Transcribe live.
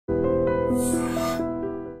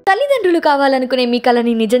తల్లిదండ్రులు కావాలనుకునే మీ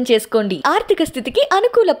కలని నిజం చేసుకోండి. ఆర్థిక స్థితికి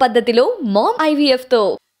అనుకూల పద్ధతిలో మామ్ IVF తో.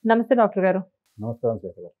 నమస్తే డాక్టర్ గారు. నమస్కారం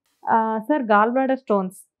శ్వేత గారు. సార్, గాల్ బ్లాడర్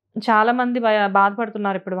స్టోన్స్ చాలా మంది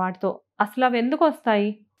బాధపడుతున్నారు ఇప్పుడు వాటితో. అసలు అవి ఎందుకు వస్తాయి?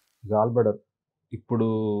 గాల్ బ్లాడర్ ఇప్పుడు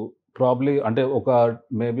ప్రాబ్లీ అంటే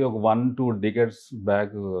మేబీ ఒక 1-2 డికేడ్స్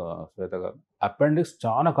బ్యాక్ శ్వేత గారు, అపెండిక్స్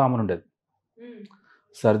చాలా కామన్ ఉండేది.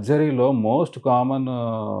 సర్జరీలో మోస్ట్ కామన్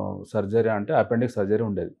సర్జరీ అంటే అపెండిక్స్ సర్జరీ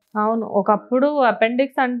ఉండేది. అవును, ఒకప్పుడు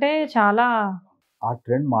అపెండిక్స్ అంటే చాలా ఆ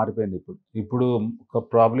ట్రెండ్ మారిపోయింది. ఇప్పుడు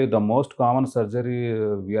probably the most common surgery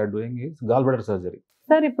we are doing is gall bladder surgery.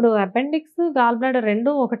 Sir, ఇప్పుడు అపెండిక్స్ గాల్ బ్లాడర్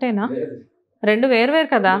రెండు ఒకటేనా? రెండు వేరు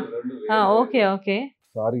కదా? Okay okay.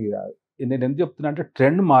 సారీ, నేను ఎందుకు చెప్తున్నా అంటే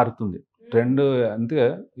ట్రెండ్ మారుతుంది. ట్రెండ్ అంతే.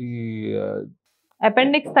 ఈ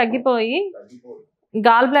అపెండిక్స్ తగ్గిపోయి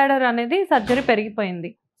గాల్ బ్లాడర్ అనేది సర్జరీ పెరిగిపోయింది.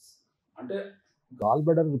 అంటే గాల్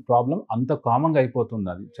బ్లాడర్ ప్రాబ్లం అంత కామన్గా అయిపోతుంది.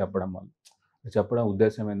 అది చెప్పడం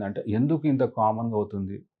ఉద్దేశం ఏంటంటే ఎందుకు ఇంత కామన్గా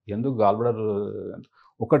అవుతుంది, ఎందుకు గాల్ బ్లాడర్.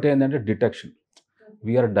 ఒకటి ఏంటంటే detection.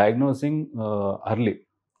 We are diagnosing early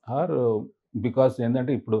are because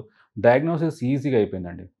ఏంటంటే ఇప్పుడు డయాగ్నోసిస్ ఈజీగా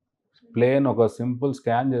అయిపోయిందండి. ప్లేన్ ఒక సింపుల్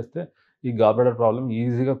స్కాన్ చేస్తే ఈ గాల్ బ్లాడర్ ప్రాబ్లం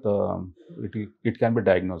ఈజీగా it can be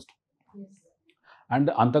diagnosed. And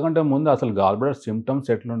అంతకంటే ముందు అసలు గాల్ బ్లాడర్ సిమ్టమ్స్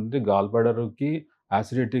ఎట్లుంటుంది, గాల్ బ్లాడర్కి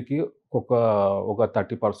యాసిడిటీకి ఒక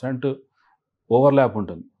 30% ఓవర్లాప్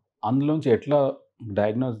ఉంటుంది. అందులోంచి ఎట్లా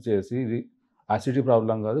డయాగ్నోస్ చేసి ఇది యాసిడిటీ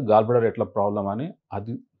ప్రాబ్లం కాదు, గాల్ బ్లాడర్ ఎట్లా ప్రాబ్లం అని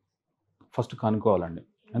అది ఫస్ట్ కనుక్కోవాలండి.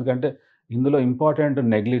 ఎందుకంటే ఇందులో important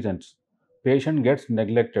negligence. Patient gets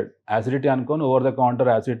neglected. Acidity అనుకొని over the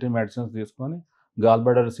counter acidity medicines తీసుకొని గాల్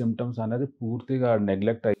బ్లాడర్ సిమ్టమ్స్ అనేది పూర్తిగా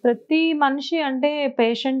నెగ్లెక్ట్ అయ్యి ప్రతి మనిషి అంటే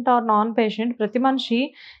పేషెంట్ ఆర్ నాన్ పేషెంట్ ప్రతి మనిషి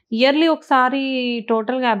ఇయర్లీ ఒకసారి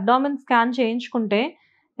టోటల్గా అబ్డామిన్ స్కాన్ చేయించుకుంటే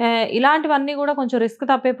ఇలాంటివన్నీ కూడా కొంచెం రిస్క్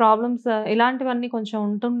తప్పే ప్రాబ్లమ్స్ ఇలాంటివన్నీ కొంచెం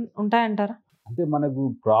ఉంటాయంటారా? అంటే మనకు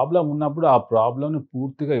ప్రాబ్లం ఉన్నప్పుడు ఆ ప్రాబ్లమ్ని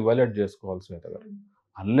పూర్తిగా ఇవాల్యుయేట్ చేసుకోవాలి శ్వేత గారు.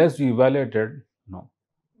 Unless you evaluated no.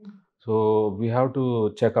 So we have to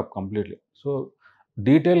checkup completely. So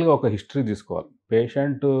డీటెయిల్గా ఒక హిస్టరీ తీసుకోవాలి.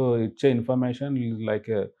 పేషెంట్ ఇచ్చే information like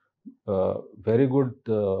very good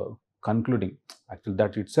concluding. Actual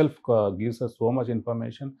that it self gives us so much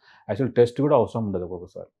information. Actual test కూడా అవసరం ఉండదు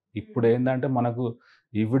ఒక్కొక్కసారి. ఇప్పుడు ఏంటంటే మనకు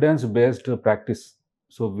evidence based practice.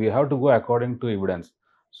 So we have to go according to evidence.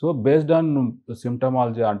 So based on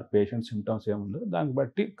సిమ్టమాలజీ అంటే patient symptoms ఏముందో దాన్ని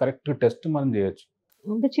బట్టి కరెక్ట్ టెస్ట్ మనం చేయొచ్చు.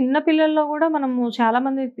 అంటే చిన్న పిల్లల్లో కూడా మనము చాలా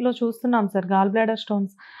మందిలో చూస్తున్నాం సార్ గాల్ బ్లాడర్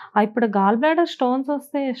స్టోన్స్. ఇప్పుడు గాల్ బ్లాడర్ స్టోన్స్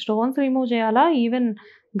వస్తే స్టోన్స్ రిమూవ్ చేయాలా, ఈవెన్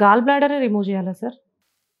గాల్ బ్లాడరే రిమూవ్ చేయాలా సార్?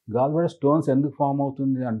 గాల్ బ్లాడర్ స్టోన్స్ ఎందుకు ఫామ్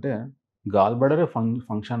అవుతుంది అంటే gall బ్లాడరే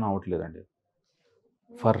function అవ్వట్లేదండి.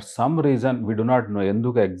 For some reason we do not no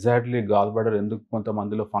ఎందుకు ఎగ్జాక్ట్లీ గాల్ బ్లాడర్ ఎందుకు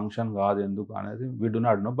కొంతమందిలో ఫంక్షన్ కాదు ఎందుకు అనేది we do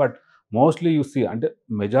not no. But mostly you see అంటే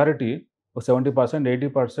మెజారిటీ 70%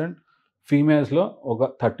 80% ఫీమేల్స్లో ఒక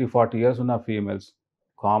 30-40 ఇయర్స్ ఉన్న ఫీమేల్స్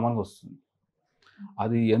కామన్గా వస్తుంది.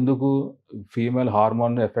 అది ఎందుకు ఫీమేల్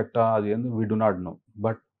హార్మోన్ ఎఫెక్టా అది ఎందుకు we do not no.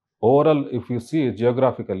 But overall if you see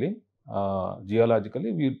జియోగ్రాఫికలీ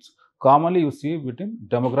జియోలాజికలీ commonly you see between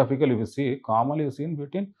demographically you see commonly you see in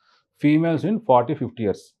between females in 40-50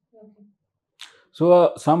 years. So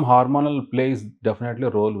some hormonal plays definitely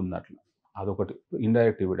role ఉన్నట్లు అదొకటి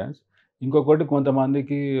indirect evidence. ఇంకొకటి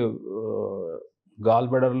కొంతమందికి gall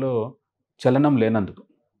బ్లాడర్లో చలనం లేనందుకు,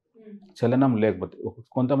 చలనం లేకపోతే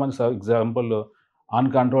కొంతమంది example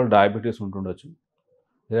uncontrol diabetes ఉంటుండొచ్చు,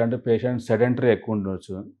 లేదంటే పేషెంట్ సెడెంటరీ ఎక్కువ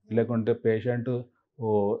ఉండొచ్చు, లేకుంటే పేషెంట్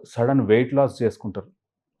సడన్ వెయిట్ లాస్ చేసుకుంటారు.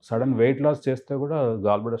 సడన్ వెయిట్ లాస్ చేస్తే కూడా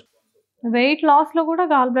గాల్ బ్లాడర్ వెయిట్ లాస్లో కూడా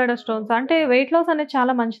గాల్ బ్లాడర్ స్టోన్స్. అంటే వెయిట్ లాస్ అనేది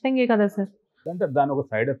చాలా మంచి థింగే కదా సార్? అంటే దాని ఒక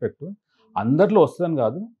సైడ్ ఎఫెక్ట్ అందరిలో వస్తుందని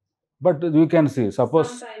కాదు, but you can see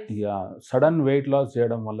suppose sudden weight loss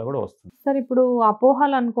చేయడం వల్ల కూడా వస్తుంది. సార్, ఇప్పుడు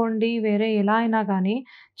అపోహలు అనుకోండి వేరే ఎలా అయినా కానీ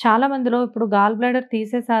చాలా మందిలో ఇప్పుడు గాల్ బ్లాడర్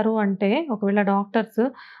తీసేశారు అంటే ఒకవేళ డాక్టర్స్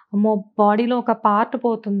బాడీలో ఒక పార్ట్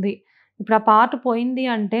పోతుంది, ఇప్పుడు ఆ పార్ట్ పోయింది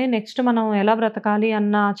అంటే నెక్స్ట్ మనం ఎలా బ్రతకాలి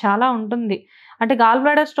అన్న చాలా ఉంటుంది. అంటే గాల్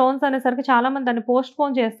బ్లాడర్ స్టోన్స్ అనేసరికి చాలామంది దాన్ని పోస్ట్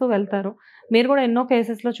పోన్ చేస్తూ వెళ్తారు. మీరు కూడా ఎన్నో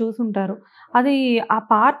కేసెస్లో చూసుంటారు. అది ఆ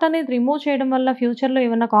పార్ట్ అనేది రిమూవ్ చేయడం వల్ల ఫ్యూచర్లో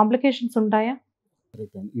ఏమైనా కాంప్లికేషన్స్ ఉంటాయా?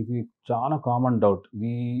 ఇది చాలా కామన్ డౌట్.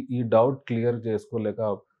 ఈ డౌట్ క్లియర్ చేసుకోలేక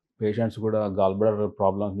పేషెంట్స్ కూడా గాల్ బ్లాడర్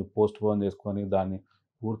ప్రాబ్లమ్స్ని పోస్ట్ పోన్ చేసుకొని దాన్ని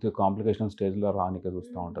పూర్తి కాంప్లికేషన్ స్టేజ్లో రానిక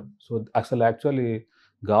చూస్తూ ఉంటారు. సో అసలు యాక్చువల్లీ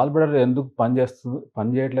గాల్ బ్లాడర్ ఎందుకు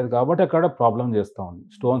పనిచేయట్లేదు కాబట్టి అక్కడ ప్రాబ్లం చేస్తూ ఉంది,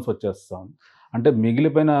 స్టోన్స్ వచ్చేస్తూ ఉంది. అంటే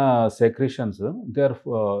మిగిలిపోయిన సెక్రీషన్స్ దే ఆర్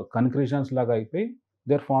కన్క్రీషన్స్ లాగా అయిపోయి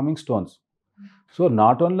they are farming stones. So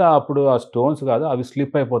not only అప్పుడు ఆ స్టోన్స్ కాదు, అవి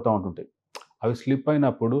స్లిప్ అయిపోతూ ఉంటుంటాయి. అవి స్లిప్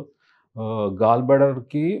అయినప్పుడు గాల్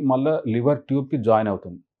బ్లాడర్కి మళ్ళీ లివర్ ట్యూబ్కి జాయిన్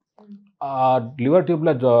అవుతుంది. ఆ లివర్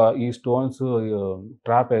ట్యూబ్‌లో ఈ స్టోన్స్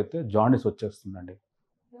ట్రాప్ అయితే జాండీస్ వచ్చేస్తుందండి.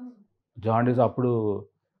 జాండీస్ అప్పుడు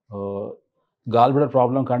గాల్ బ్లాడర్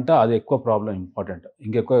ప్రాబ్లమ్ కంటే అది ఎక్కువ ప్రాబ్లమ్ ఇంపార్టెంట్.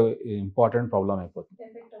 ఇంకెక్కువ ఇంపార్టెంట్ ప్రాబ్లమ్ అయిపోతుంది.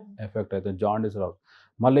 ఎఫెక్ట్ అయితే జాండీస్ రావు.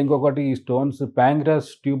 మళ్ళీ ఇంకొకటి ఈ స్టోన్స్ ప్యాంక్రియాస్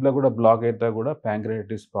ట్యూబ్‌లో కూడా బ్లాక్ అయితే కూడా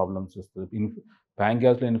ప్యాంక్రియాటిస్ ప్రాబ్లమ్స్ వస్తది.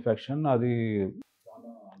 ప్యాంక్రియాస్‌లో ఇన్ఫెక్షన్ అది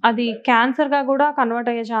అది క్యాన్సర్‌గా గూడా కన్వర్ట్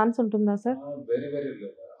అయ్యే ఛాన్స్ ఉంటుందా sir? Very very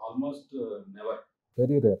rare. Almost never.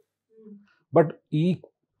 Very rare. But ఈ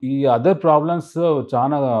ఈ అదర్ ప్రాబ్లమ్స్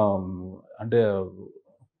చాలా అంటే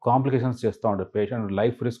కాంప్లికేషన్స్ చేస్తూ ఉంటాయి. పేషెంట్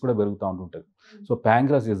లైఫ్ రిస్క్ కూడా పెరుగుతూ ఉంటుంటుంది. సో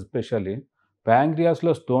ప్యాంక్రియాస్ ఎస్పెషల్లీ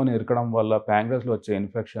ప్యాంక్రియాస్‌లో స్టోన్ ఇరకడం వల్ల ప్యాంక్రియాస్‌లో వచ్చే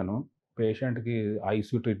ఇన్ఫెక్షన్ పేషెంట్‌కి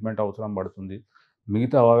ఐసీయూ ట్రీట్మెంట్ అవసరం పడుతుంది.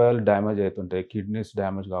 మిగతా అవయవాలు డ్యామేజ్ అవుతుంటాయి. కిడ్నీస్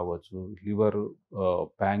డ్యామేజ్ కావచ్చు, లివర్,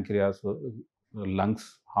 ప్యాంక్రియాస్, లంగ్స్,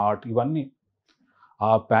 హార్ట్ ఇవన్నీ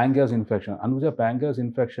ఆ ప్యాంక్రియాస్ ఇన్ఫెక్షన్. అందుకే ప్యాంక్రియాస్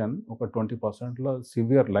ఇన్ఫెక్షన్ ఒక 20%లో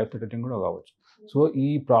సివియర్ లైఫ్ థ్రెటనింగ్ కూడా కావచ్చు. సో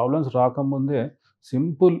ఈ ప్రాబ్లమ్స్ రాకముందే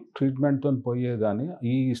సింపుల్ ట్రీట్మెంట్‌తోని పోయేదాన్ని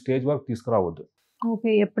ఈ స్టేజ్ వరకు తీసుకురావద్దు.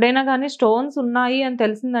 ఓకే. ఎప్పుడైనా గానీ స్టోన్స్ ఉన్నాయి అని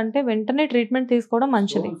తెలిసిందంటే వెంటనే ట్రీట్మెంట్ తీసుకోవడం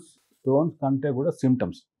మంచిది. స్టోన్స్ కంటే కూడా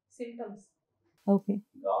symptoms. Okay.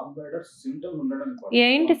 Gall bladder symptoms ఉండడం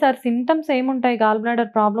ఏంటి సార్ సింప్టమ్స్ ఏముంటాయి గాల్ బ్లాడర్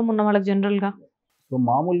ప్రాబ్లమ్ ఉన్న వాళ్ళకి జనరల్‌గా? సో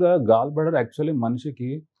మామూలుగా గాల్ బ్లాడర్ యాక్చువల్లీ మనిషికి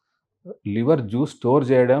లివర్ జ్యూస్ స్టోర్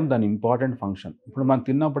చేయడం దాని ఇంపార్టెంట్ ఫంక్షన్. ఇప్పుడు మనం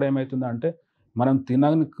తిన్నప్పుడు ఏమవుతుందంటే మనం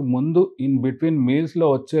తినడానికి ముందు ఇన్ బిట్వీన్ మీల్స్‌లో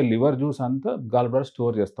వచ్చే లివర్ జ్యూస్ అంతా గాల్ బ్లాడర్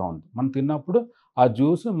స్టోర్ చేస్తూ ఉంది. మనం తిన్నప్పుడు ఆ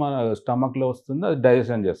జ్యూస్ మన స్టమక్‌లో వస్తుంది. అది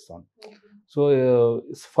డైజెషన్ చేస్తుంది. సో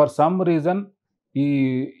ఫర్ సమ్ రీజన్ ఈ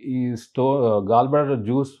ఈ గాల్ బ్లాడర్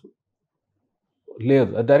జ్యూస్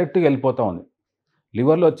లేదు. అది డైరెక్ట్‌గా వెళ్ళిపోతా ఉంది.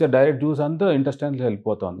 లివర్‌లో వచ్చే డైరెక్ట్ జ్యూస్ అంతా ఇంటెస్టైన్‌లో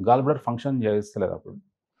వెళ్ళిపోతా ఉంది. గాల్ బ్లాడర్ ఫంక్షన్ చేస్తలేదు అప్పుడు.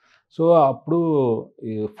 సో అప్పుడు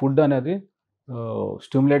ఈ ఫుడ్ అనేది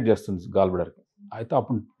స్టిమ్యులేట్ చేస్తుంది గాల్ బ్లాడర్‌కి. అయితే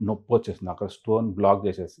అప్పుడు నొప్పి వచ్చేసింది. అక్కడ స్టోన్ బ్లాక్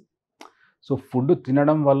చేసేసి. సో ఫుడ్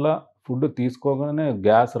తినడం వల్ల ఫుడ్ తీసుకోగానే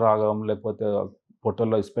గ్యాస్ రావడం, లేకపోతే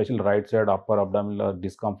పొట్టలో especially right side upper అబ్డామిన్‌లో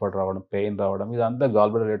discomfort రావడం, పెయిన్ రావడం ఇదంతా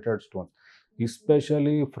gall bladder related stones.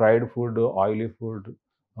 Especially fried food, oily food,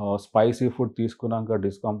 spicy food తీసుకున్నాక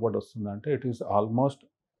డిస్కంఫర్ట్ వస్తుందంటే it is almost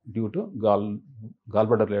due to gall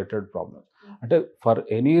bladder related problems. అంటే for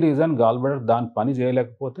any reason gall bladder దాని పని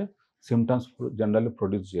చేయలేకపోతే symptoms generally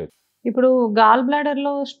produce చేయొచ్చు. ఇప్పుడు గాల్ బ్లాడర్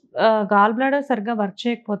సరిగ్గా work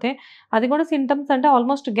చేయకపోతే అది కూడా సింప్టమ్స్ అంటే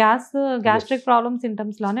ఆల్మోస్ట్ గ్యాస్ట్రిక్ ప్రాబ్లమ్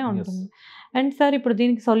సింప్టమ్స్ లానే ఉంటుంది. అండ్ సార్ ఇప్పుడు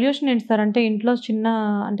దీనికి సొల్యూషన్ ఏంటి సార్? అంటే ఇంట్లో చిన్న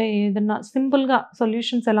అంటే ఏదన్నా సింపుల్‌గా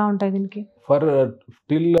సొల్యూషన్స్ ఎలా ఉంటాయి దీనికి? ఫర్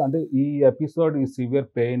అంటే ఈ ఎపిసోడ్ ఈ సివియర్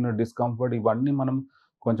పెయిన్, డిస్కంఫర్ట్ ఇవన్నీ మనం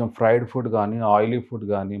కొంచెం ఫ్రైడ్ ఫుడ్ కానీ, ఆయిలీ ఫుడ్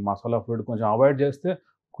కానీ, మసాలా ఫుడ్ కొంచెం అవాయిడ్ చేస్తే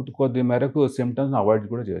కొద్ది మేరకు సిమ్టమ్స్‌ని అవాయిడ్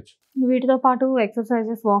కూడా చేయొచ్చు. వీటితో పాటు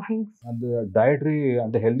ఎక్సర్‌సైజెస్, వాకింగ్స్ అండ్ డైటరీ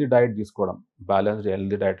అంటే హెల్తీ డైట్ తీసుకోవడం. బ్యాలెన్స్డ్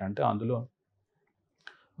హెల్తీ డైట్ అంటే అందులో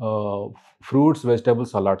ఫ్రూట్స్,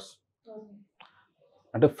 వెజిటబుల్స్, సలాడ్స్.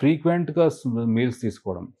 అంటే ఫ్రీక్వెంట్‌గా మీల్స్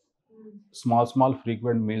తీసుకోవడం. Small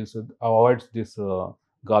frequent meals avoids this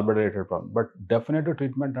gall bladder related problem. But definite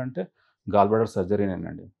treatment అంటే గాల్ బ్లాడర్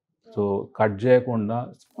సర్జరీనేనండి. సో కట్ చేయకుండా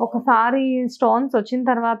ఒకసారి స్టోన్స్ వచ్చిన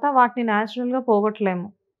తర్వాత వాటిని న్యాచురల్‌గా పోగొట్టలేము.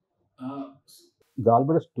 గాల్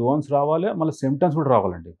బ్లాడర్ స్టోన్స్ రావాలి, మళ్ళీ సిమ్టమ్స్ కూడా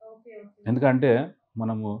రావాలండి. ఎందుకంటే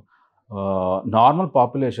మనము నార్మల్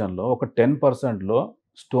పాపులేషన్‌లో ఒక 10%లో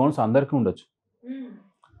స్టోన్స్ అందరికీ ఉండొచ్చు.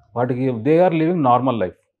 వాటికి they are living normal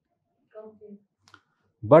life.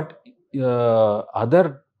 But other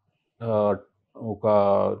ఒక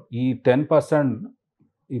ఈ 10%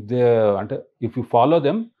 ఇఫ్ దే అంటే ఇఫ్ యూ ఫాలో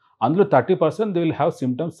దెమ్ అందులో 30% they will have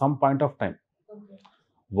symptoms some point of time.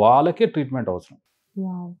 వాళ్ళకే ట్రీట్మెంట్ అవసరం.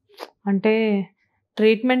 వావ్! అంటే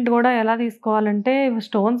ట్రీట్మెంట్ కూడా ఎలా తీసుకోవాలంటే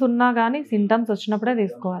స్టోన్స్ ఉన్నా గానీ సింప్టమ్స్ వచ్చినప్పుడే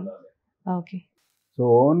తీసుకోవాలి. Okay. So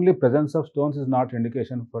only presence of stones is not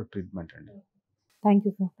indication for treatment అండి. Thank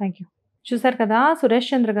you sir. Thank you. చూసారు కదా సురేష్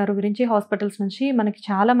చంద్ర గారు గురించి హాస్పిటల్స్ నుంచి మనకి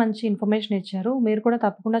చాలా మంచి ఇన్ఫర్మేషన్ ఇచ్చారు. మీరు కూడా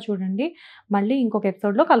తప్పకుండా చూడండి. మళ్ళీ ఇంకొక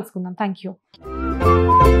ఎపిసోడ్‌లో కలుసుకుందాం. Thank you.